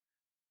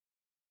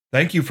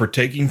Thank you for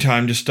taking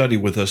time to study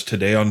with us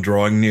today on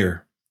Drawing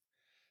Near.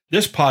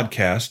 This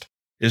podcast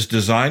is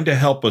designed to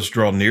help us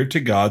draw near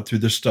to God through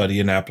the study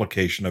and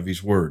application of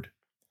His Word.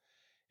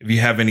 If you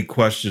have any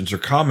questions or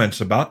comments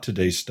about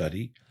today's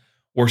study,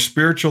 or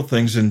spiritual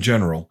things in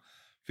general,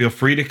 feel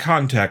free to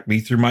contact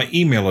me through my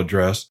email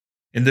address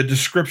in the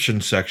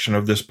description section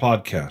of this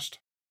podcast.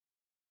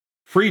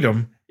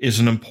 Freedom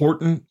is an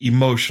important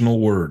emotional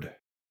word.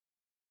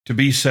 To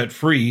be set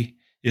free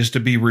is to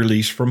be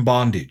released from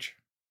bondage.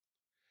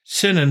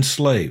 Sin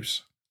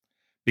enslaves.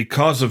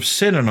 Because of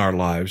sin in our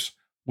lives,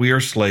 we are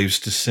slaves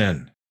to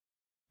sin.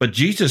 But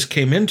Jesus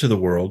came into the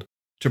world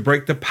to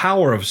break the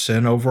power of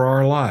sin over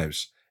our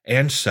lives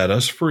and set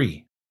us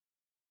free.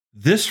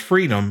 This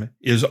freedom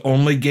is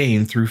only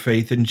gained through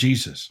faith in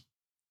Jesus.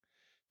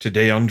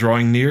 Today on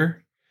Drawing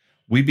Near,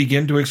 we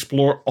begin to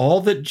explore all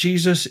that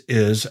Jesus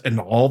is and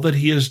all that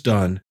He has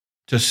done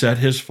to set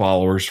His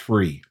followers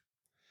free.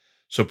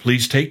 So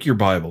please take your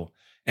Bible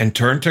and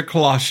turn to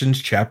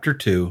Colossians chapter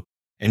 2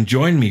 and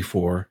join me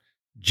for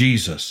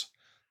Jesus,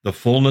 the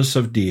fullness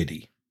of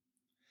deity.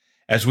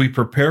 As we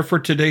prepare for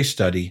today's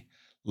study,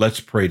 let's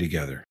pray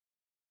together.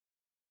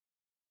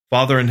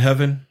 Father in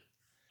heaven,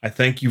 I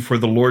thank you for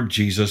the Lord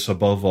Jesus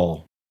above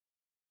all.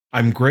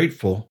 I'm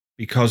grateful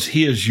because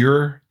He is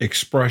your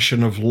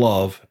expression of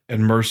love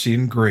and mercy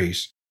and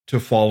grace to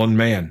fallen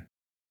man.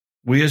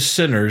 We as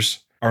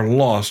sinners are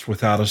lost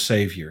without a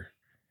Savior.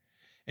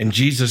 And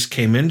Jesus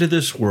came into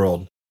this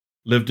world,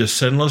 lived a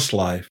sinless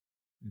life,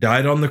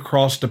 died on the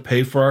cross to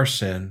pay for our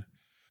sin,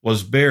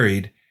 was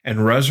buried,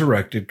 and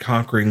resurrected,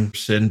 conquering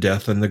sin,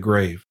 death, and the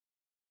grave.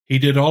 He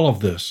did all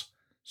of this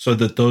so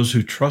that those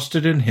who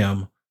trusted in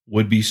Him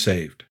would be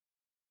saved.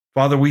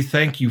 Father, we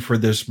thank you for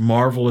this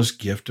marvelous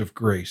gift of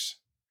grace.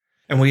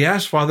 And we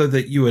ask, Father,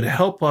 that you would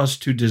help us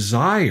to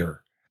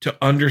desire to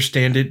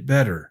understand it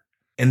better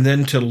and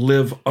then to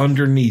live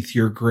underneath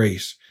your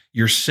grace,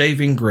 your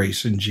saving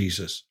grace in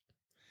Jesus.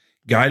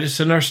 Guide us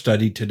in our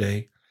study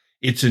today.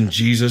 It's in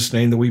Jesus'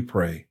 name that we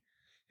pray.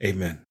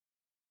 Amen.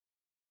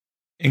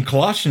 In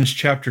Colossians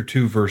chapter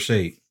 2, verse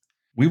 8,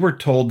 we were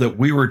told that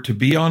we were to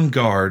be on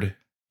guard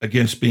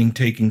against being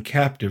taken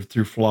captive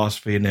through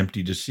philosophy and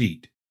empty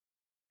deceit.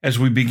 As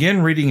we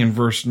begin reading in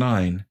verse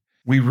 9,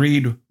 we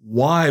read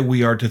why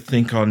we are to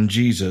think on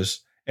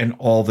Jesus and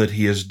all that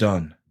He has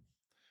done.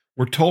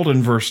 We're told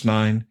in verse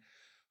 9,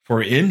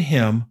 "For in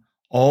Him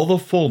all the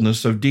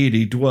fullness of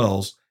deity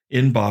dwells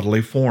in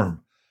bodily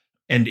form,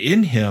 and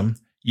in Him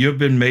you have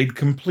been made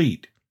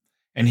complete,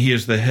 and He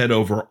is the head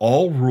over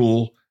all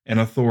rule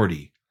and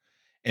authority.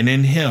 And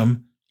in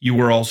Him you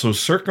were also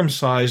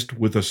circumcised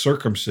with a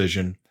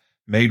circumcision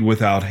made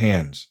without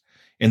hands,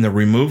 in the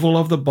removal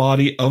of the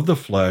body of the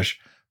flesh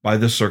by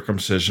the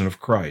circumcision of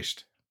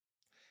Christ,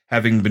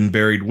 having been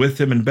buried with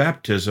Him in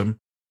baptism,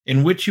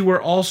 in which you were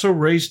also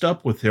raised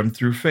up with Him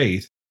through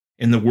faith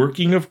in the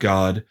working of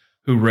God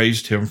who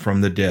raised Him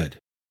from the dead."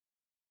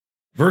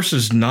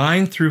 Verses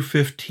 9 through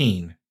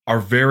 15 are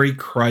very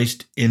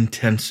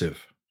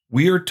Christ-intensive.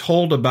 We are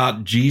told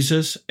about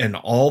Jesus and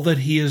all that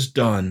He has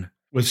done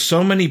with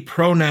so many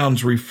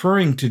pronouns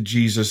referring to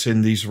Jesus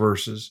in these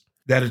verses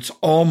that it's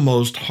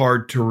almost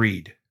hard to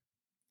read.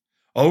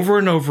 Over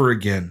and over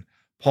again,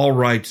 Paul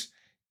writes,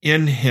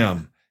 "in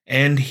Him"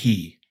 and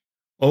 "He,"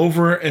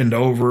 over and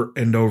over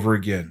and over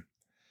again.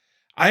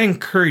 I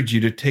encourage you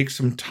to take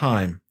some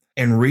time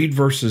and read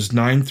verses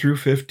 9 through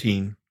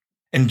 15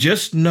 and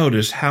just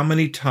notice how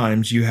many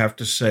times you have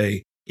to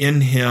say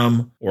 "in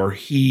Him" or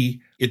 "He."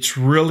 It's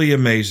really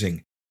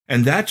amazing.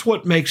 And that's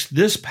what makes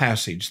this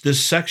passage, this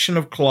section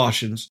of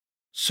Colossians,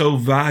 so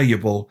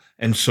valuable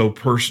and so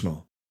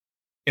personal.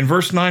 In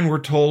verse 9, we're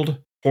told,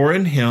 "For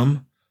in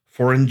Him,"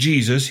 for in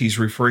Jesus, he's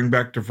referring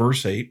back to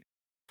verse 8,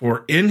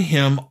 "for in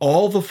Him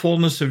all the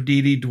fullness of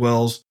deity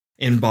dwells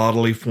in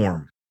bodily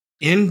form."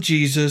 In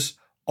Jesus,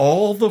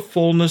 all the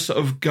fullness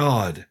of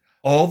God,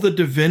 all the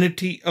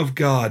divinity of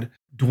God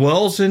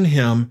dwells in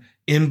Him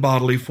in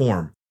bodily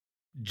form.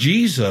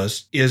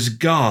 Jesus is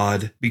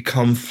God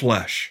become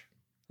flesh.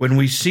 When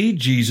we see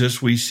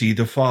Jesus, we see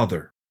the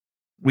Father.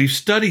 We've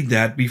studied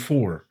that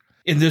before.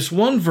 In this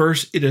one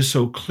verse, it is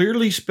so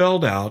clearly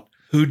spelled out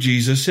who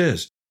Jesus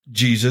is.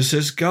 Jesus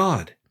is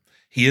God.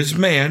 He is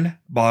man,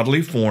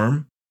 bodily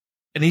form,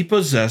 and He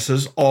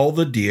possesses all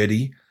the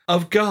deity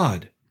of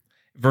God.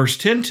 Verse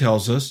 10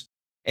 tells us,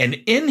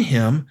 "And in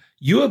Him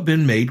you have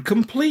been made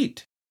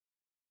complete."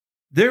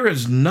 There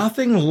is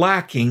nothing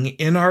lacking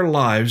in our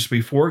lives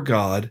before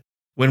God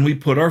when we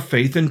put our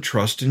faith and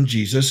trust in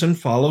Jesus and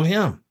follow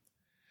Him.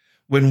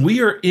 When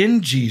we are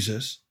in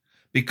Jesus,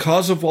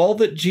 because of all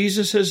that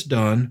Jesus has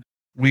done,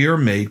 we are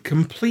made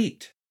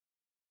complete.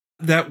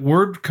 That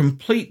word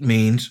complete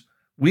means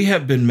we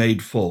have been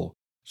made full.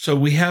 So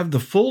we have the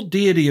full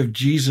deity of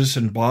Jesus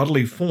in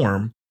bodily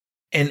form,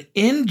 and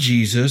in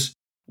Jesus,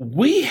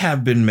 we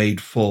have been made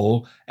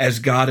full as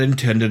God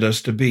intended us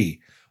to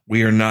be.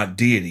 We are not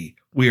deity.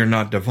 We are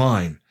not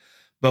divine.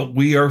 But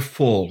we are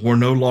full. We're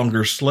no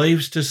longer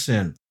slaves to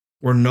sin.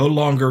 We're no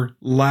longer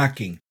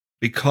lacking.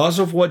 Because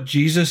of what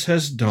Jesus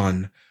has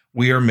done,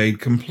 we are made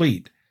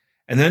complete.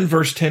 And then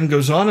verse 10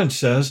 goes on and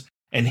says,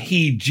 and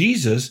he,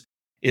 Jesus,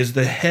 is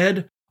the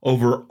head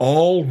over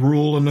all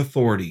rule and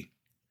authority.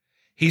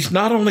 He's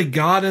not only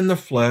God in the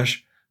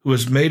flesh, who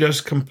has made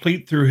us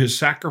complete through his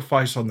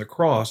sacrifice on the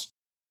cross.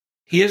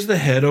 He is the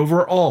head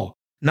over all,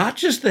 not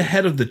just the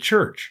head of the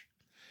church.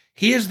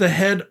 He is the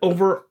head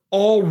over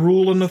all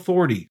rule and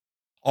authority,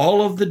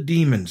 all of the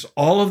demons,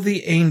 all of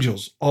the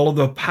angels, all of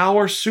the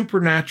power,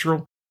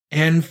 supernatural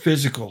and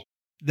physical.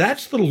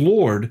 That's the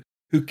Lord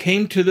who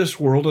came to this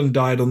world and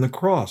died on the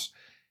cross,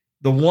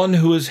 the one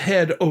who is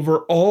head over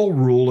all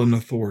rule and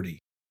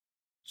authority.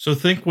 So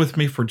think with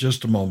me for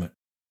just a moment.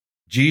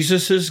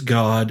 Jesus is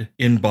God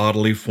in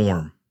bodily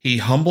form. He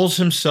humbles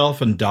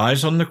himself and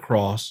dies on the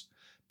cross,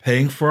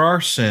 paying for our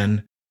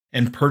sin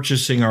and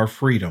purchasing our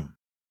freedom.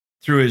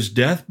 Through his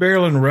death,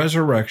 burial, and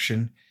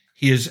resurrection,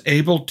 he is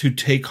able to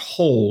take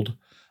hold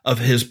of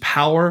his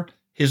power,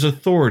 his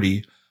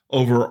authority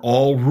over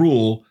all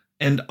rule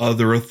and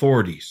other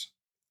authorities.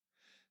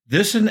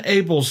 This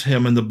enables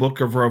him in the book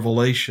of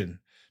Revelation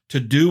to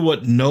do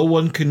what no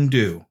one can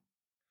do.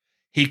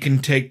 He can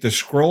take the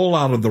scroll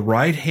out of the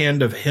right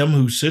hand of him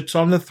who sits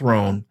on the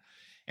throne,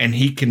 and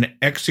he can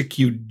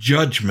execute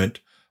judgment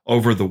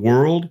over the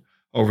world,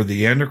 over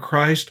the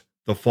Antichrist,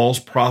 the false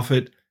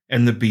prophet,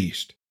 and the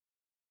beast.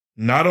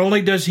 Not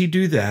only does he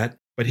do that,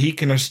 but he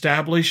can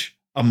establish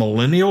a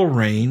millennial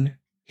reign,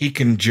 he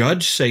can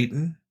judge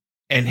Satan,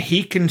 and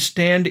he can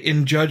stand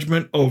in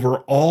judgment over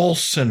all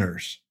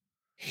sinners.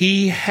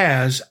 He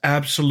has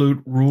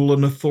absolute rule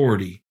and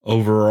authority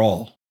over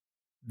all.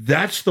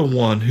 That's the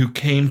one who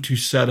came to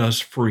set us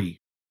free.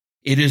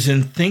 It is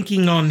in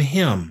thinking on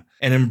him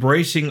and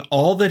embracing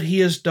all that he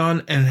has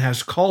done and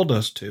has called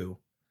us to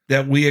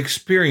that we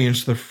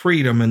experience the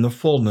freedom and the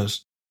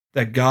fullness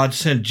that God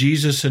sent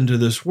Jesus into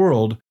this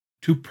world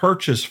to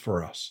purchase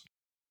for us.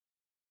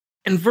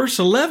 And verse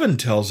 11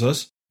 tells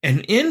us,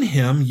 and in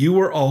him you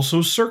were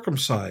also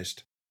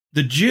circumcised.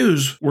 The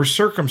Jews were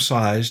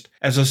circumcised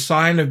as a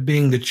sign of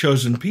being the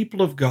chosen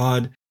people of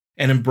God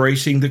and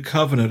embracing the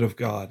covenant of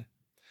God.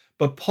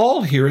 But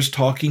Paul here is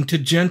talking to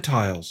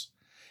Gentiles,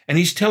 and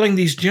he's telling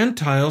these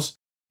Gentiles,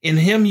 in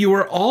him you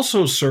are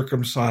also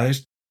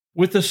circumcised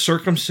with a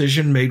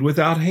circumcision made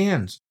without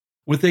hands,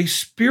 with a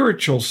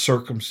spiritual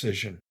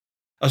circumcision,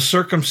 a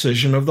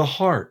circumcision of the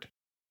heart.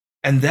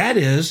 And that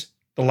is,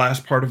 the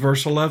last part of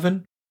verse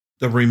 11,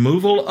 the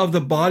removal of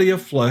the body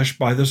of flesh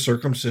by the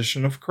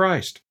circumcision of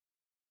Christ.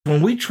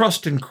 When we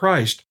trust in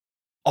Christ,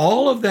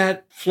 all of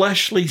that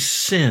fleshly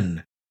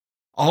sin,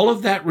 all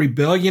of that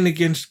rebellion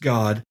against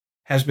God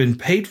has been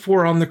paid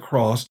for on the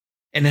cross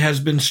and has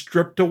been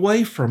stripped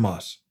away from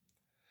us.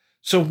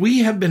 So we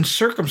have been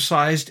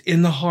circumcised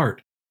in the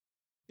heart.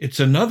 It's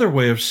another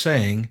way of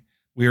saying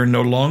we are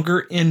no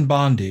longer in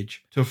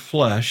bondage to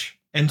flesh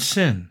and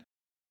sin.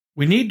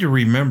 We need to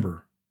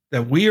remember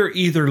that we are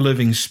either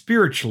living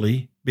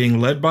spiritually, being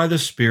led by the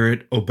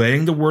Spirit,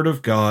 obeying the Word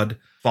of God,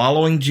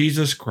 following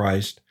Jesus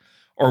Christ,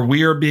 or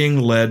we are being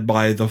led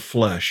by the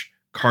flesh,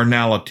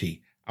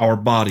 carnality, our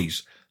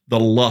bodies, the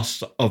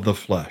lusts of the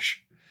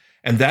flesh.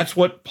 And that's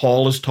what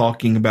Paul is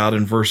talking about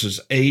in verses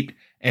 8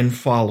 and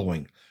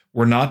following.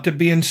 We're not to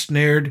be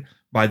ensnared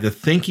by the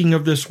thinking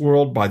of this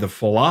world, by the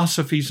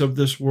philosophies of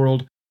this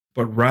world,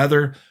 but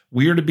rather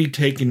we are to be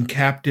taken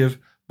captive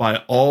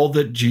by all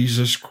that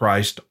Jesus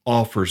Christ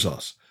offers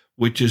us,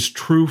 which is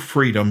true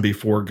freedom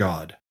before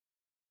God.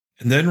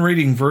 And then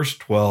reading verse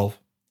 12,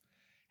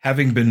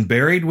 having been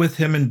buried with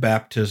him in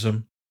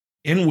baptism,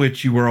 in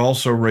which you were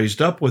also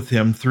raised up with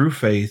him through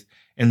faith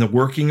in the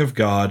working of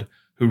God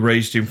who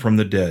raised him from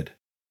the dead.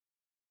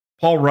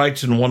 Paul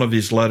writes in one of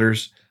his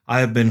letters, I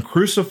have been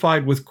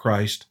crucified with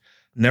Christ,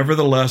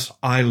 nevertheless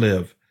I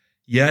live,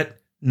 yet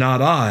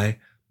not I,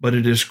 but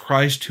it is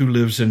Christ who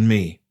lives in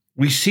me.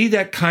 We see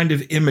that kind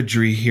of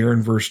imagery here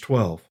in verse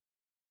 12.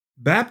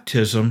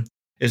 Baptism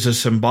is a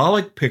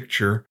symbolic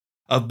picture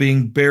of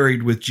being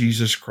buried with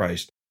Jesus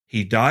Christ.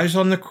 He dies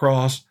on the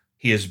cross,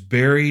 he is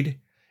buried,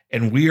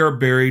 and we are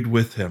buried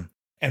with him.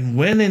 And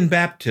when in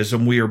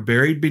baptism we are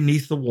buried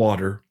beneath the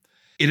water,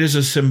 it is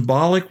a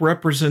symbolic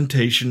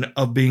representation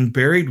of being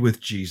buried with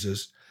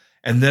Jesus.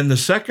 And then the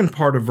second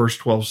part of verse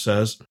 12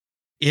 says,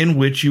 in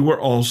which you were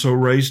also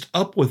raised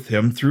up with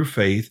him through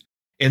faith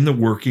in the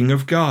working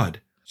of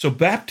God. So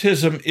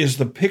baptism is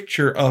the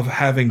picture of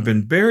having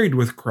been buried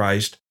with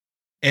Christ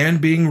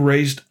and being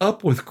raised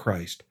up with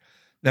Christ.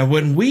 Now,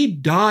 when we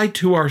die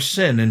to our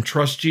sin and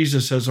trust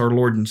Jesus as our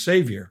Lord and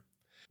Savior,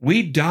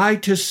 we die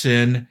to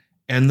sin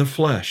and the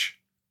flesh.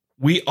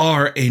 We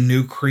are a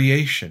new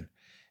creation.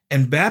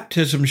 And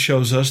baptism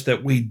shows us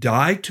that we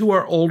die to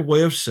our old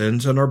way of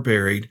sins and are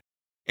buried,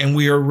 and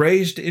we are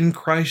raised in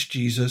Christ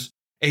Jesus,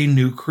 a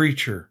new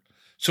creature.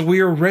 So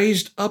we are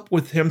raised up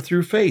with him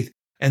through faith.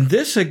 And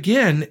this,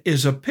 again,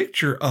 is a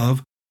picture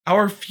of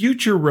our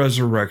future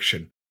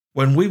resurrection,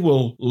 when we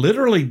will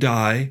literally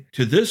die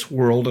to this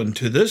world and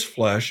to this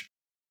flesh,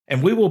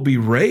 and we will be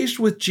raised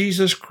with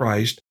Jesus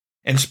Christ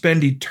and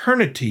spend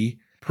eternity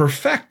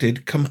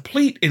perfected,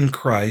 complete in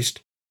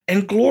Christ,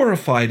 and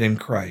glorified in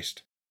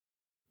Christ.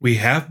 We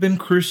have been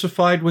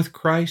crucified with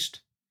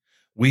Christ.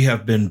 We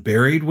have been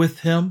buried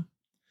with him.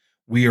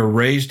 We are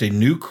raised a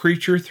new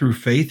creature through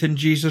faith in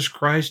Jesus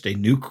Christ, a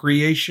new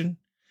creation,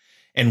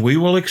 and we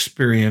will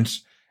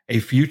experience a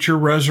future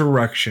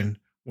resurrection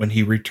when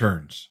he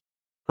returns.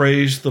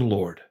 Praise the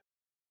Lord.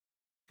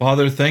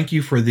 Father, thank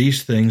you for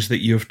these things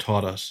that you have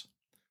taught us,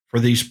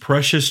 for these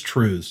precious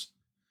truths.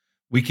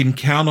 We can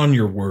count on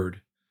your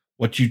word.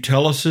 What you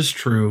tell us is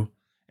true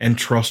and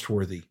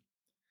trustworthy.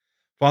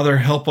 Father,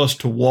 help us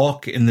to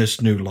walk in this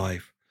new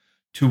life,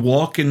 to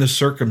walk in the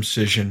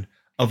circumcision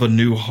of a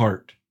new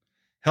heart.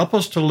 Help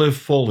us to live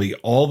fully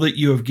all that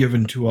you have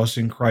given to us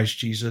in Christ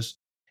Jesus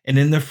and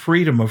in the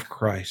freedom of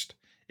Christ,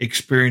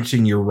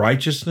 experiencing your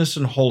righteousness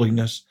and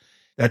holiness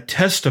that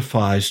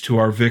testifies to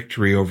our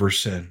victory over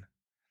sin.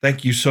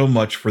 Thank you so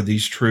much for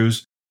these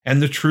truths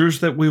and the truths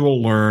that we will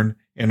learn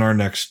in our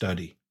next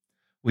study.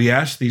 We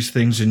ask these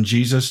things in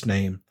Jesus'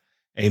 name.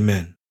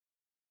 Amen.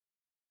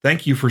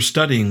 Thank you for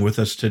studying with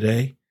us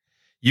today.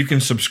 You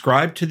can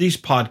subscribe to these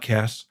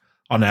podcasts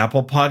on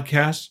Apple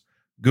Podcasts,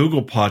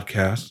 Google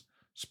Podcasts,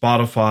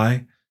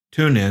 Spotify,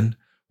 TuneIn,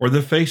 or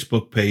the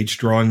Facebook page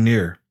Drawing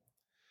Near.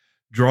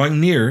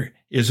 Drawing Near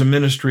is a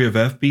ministry of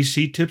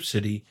FBC Tipp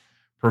City,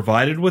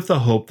 provided with the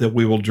hope that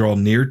we will draw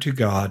near to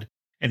God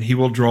and he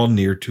will draw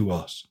near to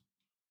us.